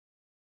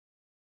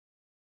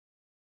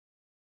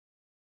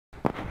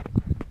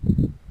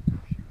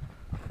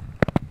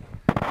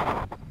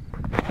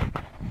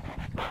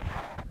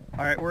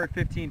All right, we're at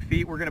 15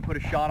 feet. We're going to put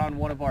a shot on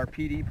one of our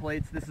PD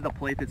plates. This is a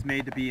plate that's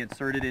made to be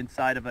inserted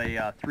inside of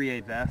a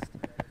 3A vest.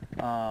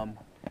 I'm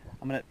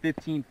at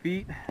 15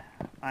 feet.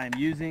 I am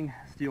using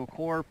steel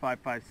core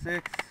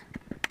 556.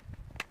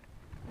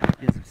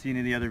 Yes, I've seen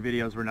in the other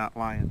videos, we're not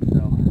lying,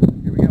 so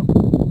here we go.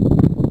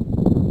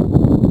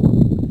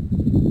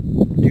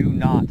 Do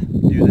not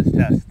do this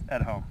test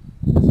at home.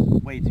 This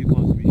is way too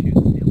close to be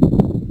shooting steel.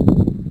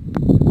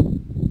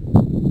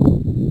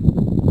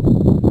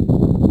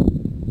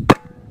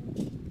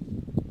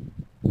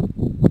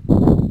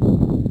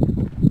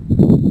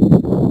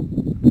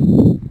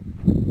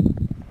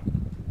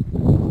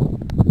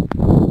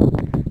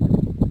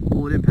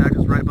 Bullet impact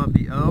is right above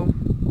the O.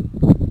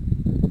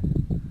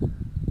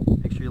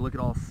 Make sure you look at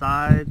all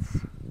sides.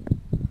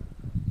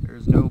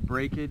 There's no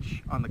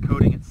breakage on the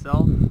coating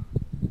itself.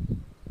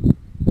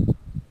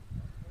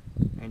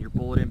 And your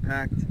bullet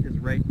impact is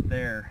right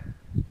there.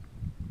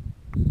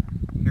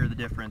 Hear the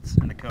difference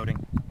in the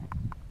coating.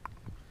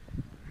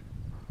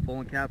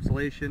 Full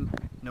encapsulation,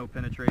 no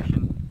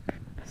penetration.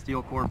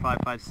 Steel core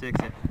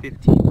 556 at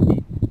 15 feet.